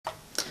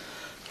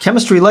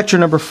Chemistry lecture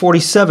number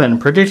 47,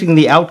 predicting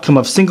the outcome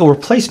of single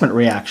replacement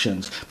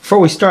reactions. Before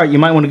we start, you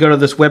might want to go to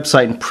this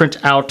website and print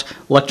out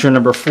lecture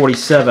number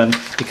 47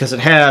 because it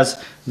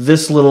has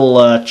this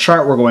little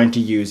chart we're going to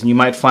use, and you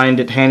might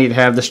find it handy to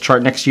have this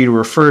chart next to you to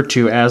refer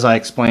to as I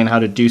explain how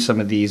to do some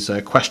of these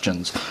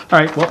questions. All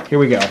right, well, here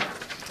we go.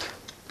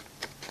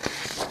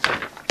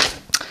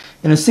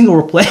 In a single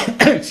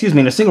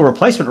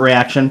replacement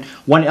reaction,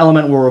 one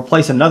element will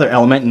replace another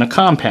element in a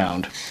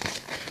compound.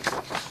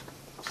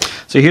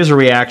 So here's a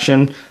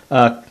reaction,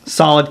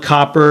 solid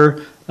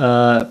copper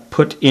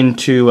put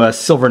into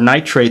silver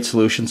nitrate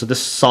solution. So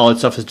this solid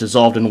stuff is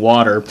dissolved in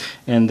water,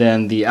 and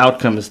then the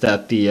outcome is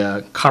that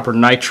the copper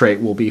nitrate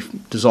will be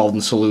dissolved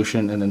in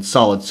solution, and then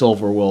solid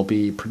silver will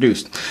be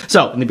produced.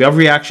 So in the above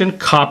reaction,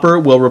 copper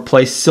will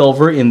replace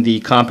silver in the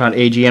compound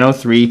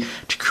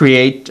AgNO3 to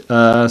create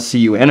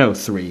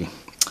CuNO3.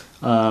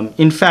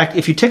 In fact,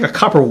 if you take a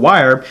copper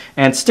wire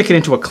and stick it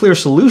into a clear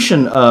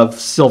solution of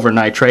silver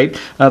nitrate,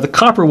 the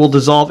copper will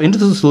dissolve into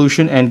the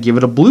solution and give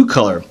it a blue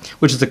color,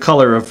 which is the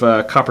color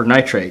of copper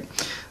nitrate.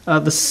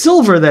 The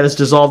silver that is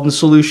dissolved in the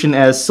solution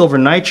as silver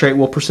nitrate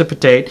will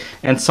precipitate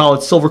and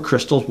solid silver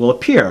crystals will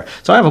appear.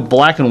 So I have a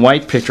black and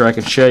white picture I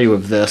can show you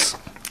of this.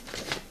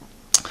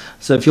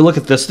 So if you look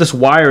at this, this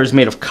wire is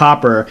made of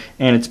copper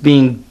and it's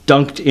being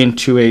dunked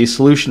into a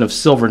solution of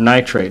silver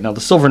nitrate. Now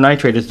the silver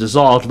nitrate is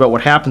dissolved, but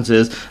what happens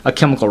is a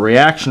chemical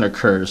reaction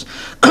occurs.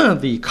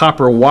 The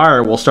copper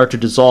wire will start to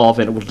dissolve,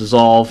 and it will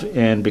dissolve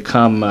and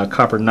become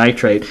copper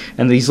nitrate.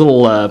 And these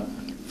little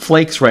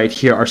flakes right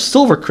here are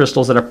silver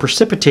crystals that are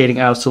precipitating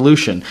out of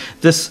solution.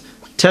 This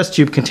test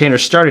tube container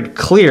started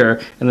clear,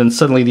 and then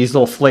suddenly these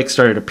little flakes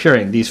started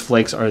appearing. These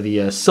flakes are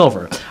the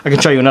silver. I can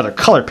show you another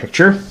color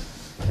picture.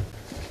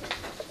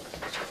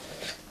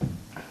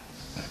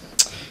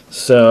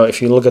 So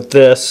if you look at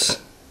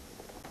this,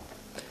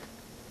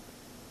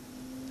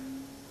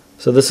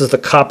 so this is the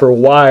copper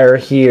wire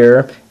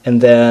here,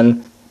 and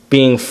then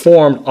being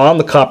formed on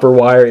the copper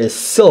wire is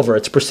silver.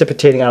 It's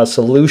precipitating out of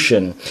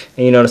solution,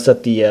 and you notice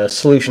that the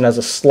solution has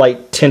a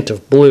slight tint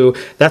of blue.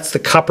 That's the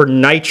copper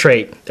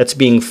nitrate that's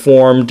being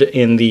formed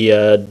in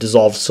the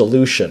dissolved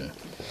solution.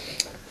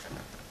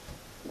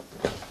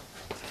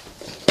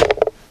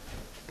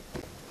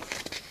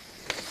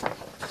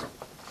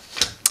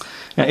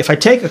 Now, if I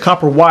take a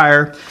copper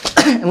wire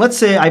and let's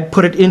say I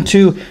put it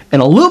into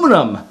an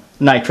aluminum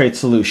nitrate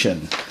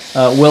solution,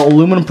 will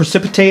aluminum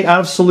precipitate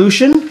out of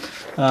solution?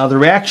 The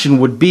reaction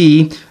would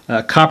be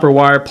copper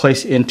wire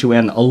placed into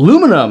an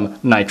aluminum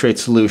nitrate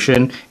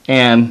solution,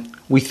 and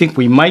we think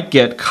we might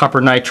get copper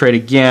nitrate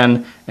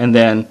again, and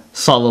then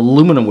solid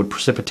aluminum would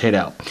precipitate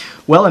out.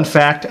 Well, in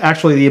fact,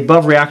 actually the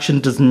above reaction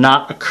does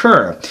not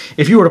occur.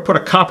 If you were to put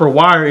a copper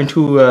wire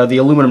into the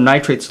aluminum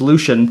nitrate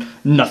solution,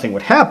 nothing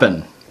would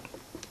happen.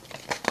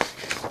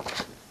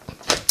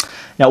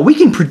 Now, we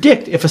can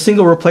predict if a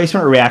single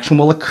replacement reaction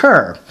will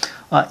occur.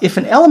 If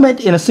an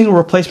element in a single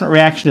replacement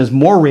reaction is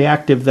more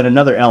reactive than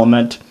another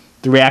element,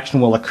 the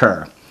reaction will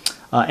occur.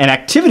 An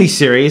activity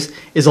series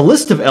is a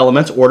list of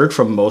elements ordered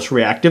from most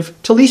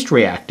reactive to least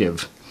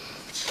reactive.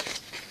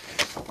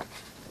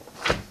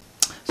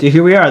 So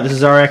here we are. This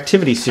is our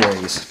activity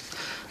series.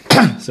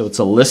 So it's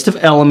a list of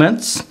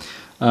elements.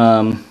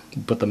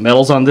 We put the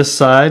metals on this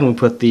side, and we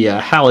put the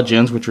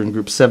halogens, which are in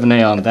group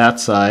 7A, on that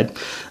side.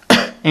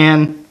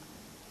 And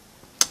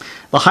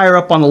the higher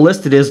up on the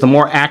list it is, the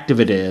more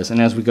active it is.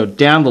 And as we go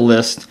down the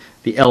list,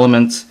 the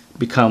elements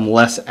become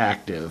less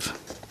active.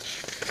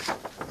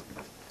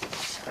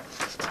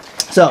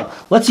 So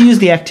let's use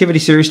the activity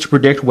series to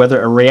predict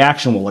whether a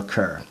reaction will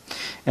occur.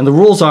 And the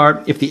rules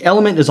are, if the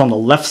element is on the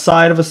left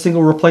side of a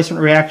single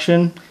replacement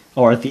reaction,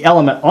 or if the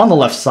element on the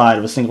left side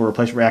of a single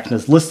replacement reaction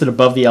is listed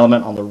above the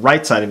element on the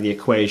right side of the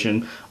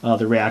equation,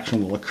 the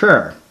reaction will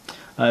occur.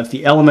 If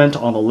the element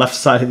on the left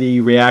side of the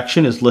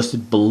reaction is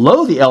listed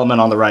below the element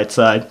on the right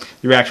side,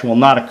 the reaction will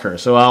not occur.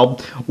 So I'll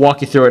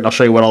walk you through it and I'll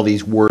show you what all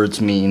these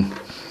words mean.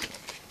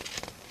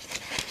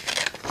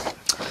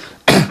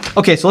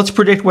 Okay, so let's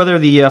predict whether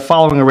the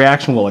following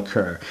reaction will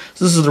occur.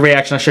 So this is the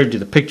reaction I showed you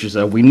the pictures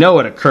of. We know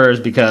it occurs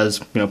because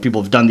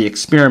people have done the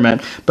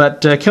experiment,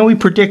 but can we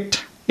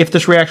predict if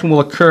this reaction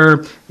will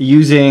occur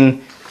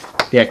using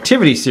the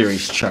activity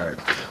series chart?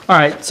 All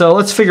right, so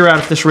let's figure out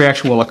if this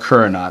reaction will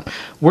occur or not.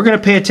 We're going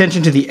to pay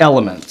attention to the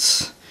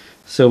elements.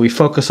 So we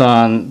focus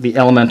on the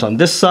element on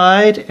this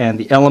side and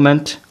the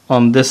element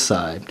on this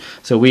side.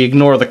 So we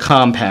ignore the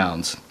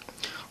compounds.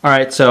 All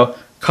right, so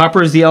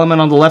copper is the element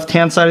on the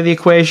left-hand side of the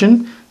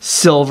equation.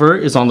 Silver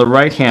is on the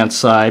right-hand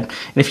side.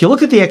 And if you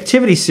look at the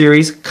activity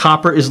series,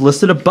 copper is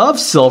listed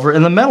above silver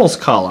in the metals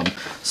column.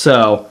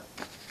 So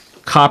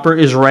copper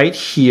is right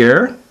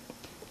here,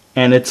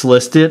 and it's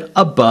listed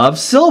above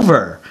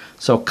silver.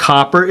 So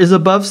copper is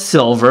above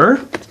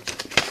silver.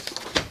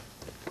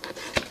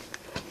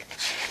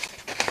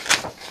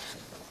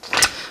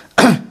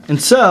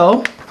 And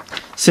so,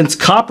 since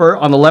copper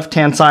on the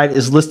left-hand side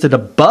is listed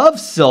above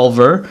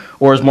silver,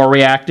 or is more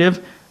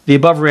reactive, the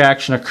above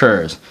reaction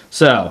occurs.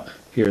 So,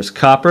 here's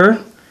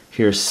copper,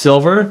 here's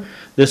silver.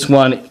 This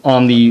one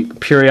on the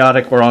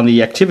periodic or on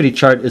the activity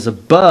chart is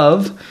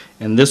above,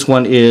 and this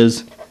one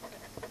is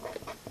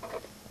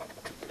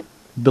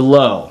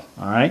below.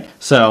 All right,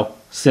 so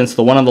since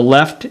the one on the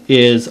left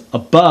is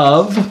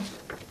above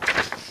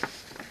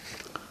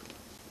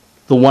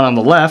the one on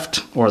the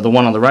left, or the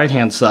one on the right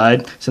hand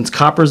side, since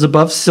copper is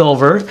above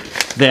silver,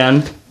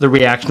 then the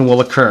reaction will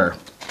occur.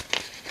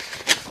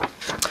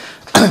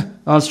 Now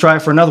let's try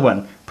it for another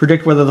one.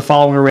 Predict whether the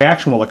following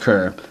reaction will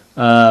occur.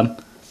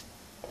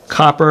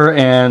 Copper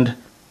and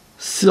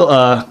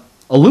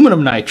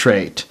aluminum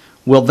nitrate.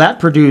 Will that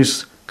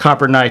produce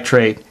copper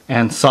nitrate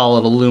and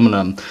solid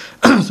aluminum?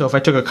 So if I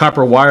took a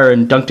copper wire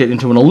and dunked it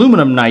into an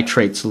aluminum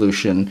nitrate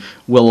solution,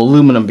 will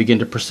aluminum begin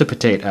to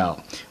precipitate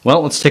out?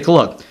 Well, let's take a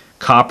look.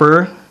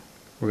 Copper,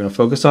 we're going to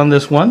focus on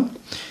this one,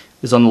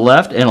 is on the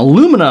left, and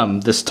aluminum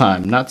this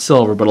time, not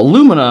silver, but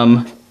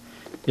aluminum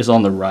is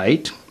on the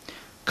right.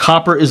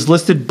 Copper is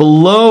listed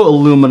below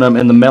aluminum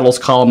in the metals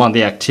column on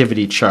the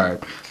activity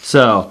chart.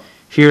 So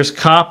here's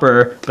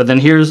copper, but then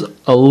here's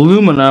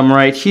aluminum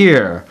right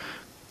here.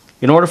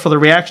 In order for the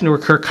reaction to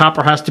occur,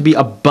 copper has to be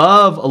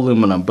above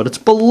aluminum, but it's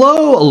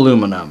below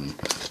aluminum.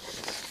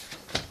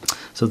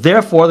 So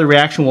therefore, the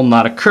reaction will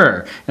not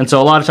occur. And so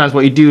a lot of times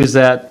what you do is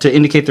that to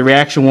indicate the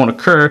reaction won't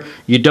occur,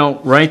 you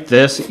don't write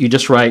this, you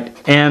just write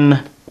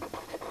NR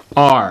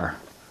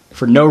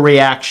for no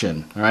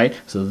reaction. All right?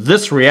 So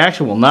this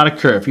reaction will not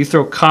occur. If you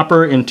throw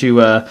copper into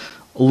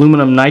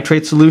aluminum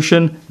nitrate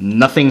solution,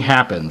 nothing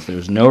happens.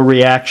 There's no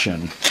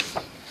reaction.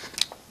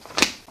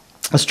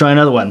 Let's try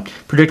another one.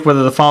 Predict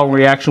whether the following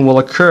reaction will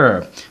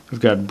occur. We've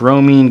got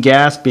bromine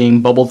gas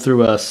being bubbled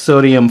through a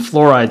sodium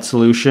fluoride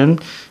solution,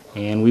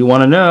 and we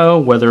want to know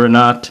whether or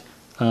not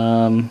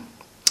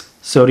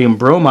sodium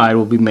bromide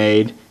will be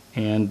made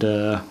and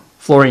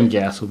fluorine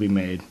gas will be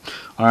made.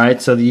 All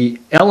right, so the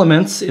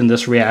elements in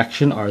this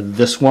reaction are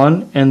this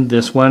one and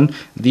this one.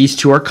 These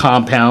two are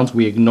compounds.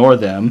 We ignore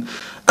them.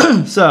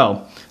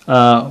 So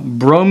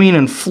bromine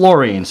and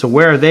fluorine. So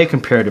where are they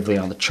comparatively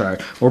on the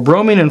chart? Well,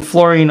 bromine and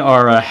fluorine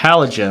are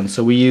halogens,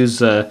 so we use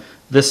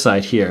this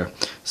side here.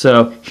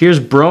 So here's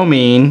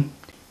bromine,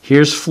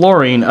 here's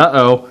fluorine.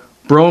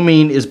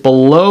 Bromine is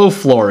below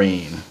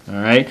fluorine.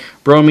 All right,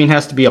 bromine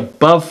has to be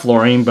above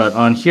fluorine, but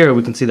on here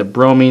we can see that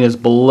bromine is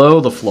below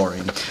the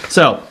fluorine.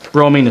 So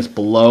bromine is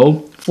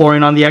below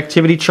fluorine on the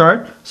activity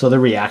chart, so the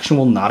reaction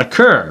will not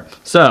occur.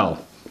 So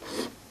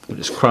we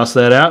just cross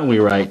that out and we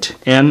write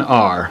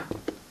NR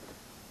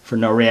for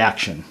no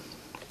reaction.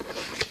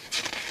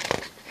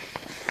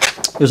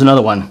 Here's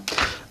another one.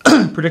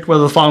 Predict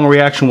whether the following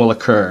reaction will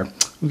occur.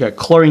 We've got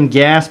chlorine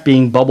gas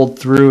being bubbled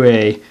through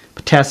a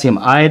potassium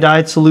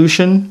iodide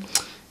solution,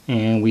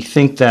 and we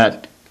think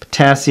that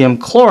potassium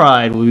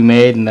chloride will be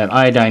made and that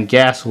iodine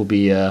gas will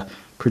be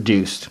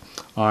produced.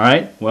 All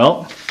right,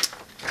 well,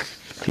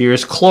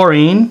 here's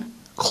chlorine.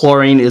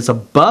 Chlorine is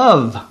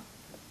above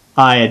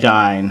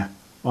iodine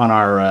on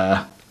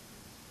our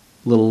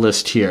little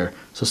list here.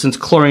 So since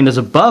chlorine is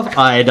above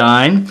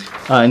iodine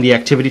in the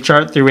activity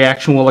chart, the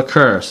reaction will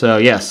occur. So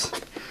yes,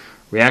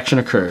 reaction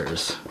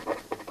occurs.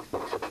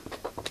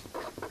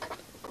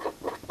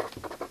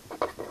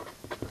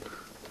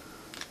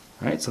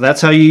 All right, so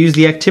that's how you use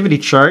the activity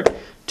chart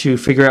to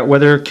figure out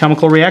whether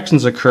chemical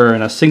reactions occur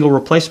in a single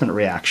replacement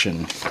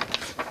reaction.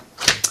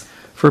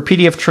 For a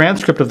PDF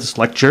transcript of this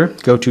lecture,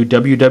 go to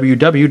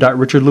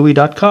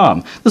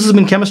www.richardlouis.com. This has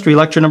been Chemistry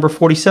Lecture number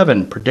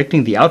 47,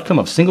 Predicting the Outcome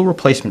of Single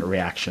Replacement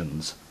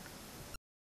Reactions.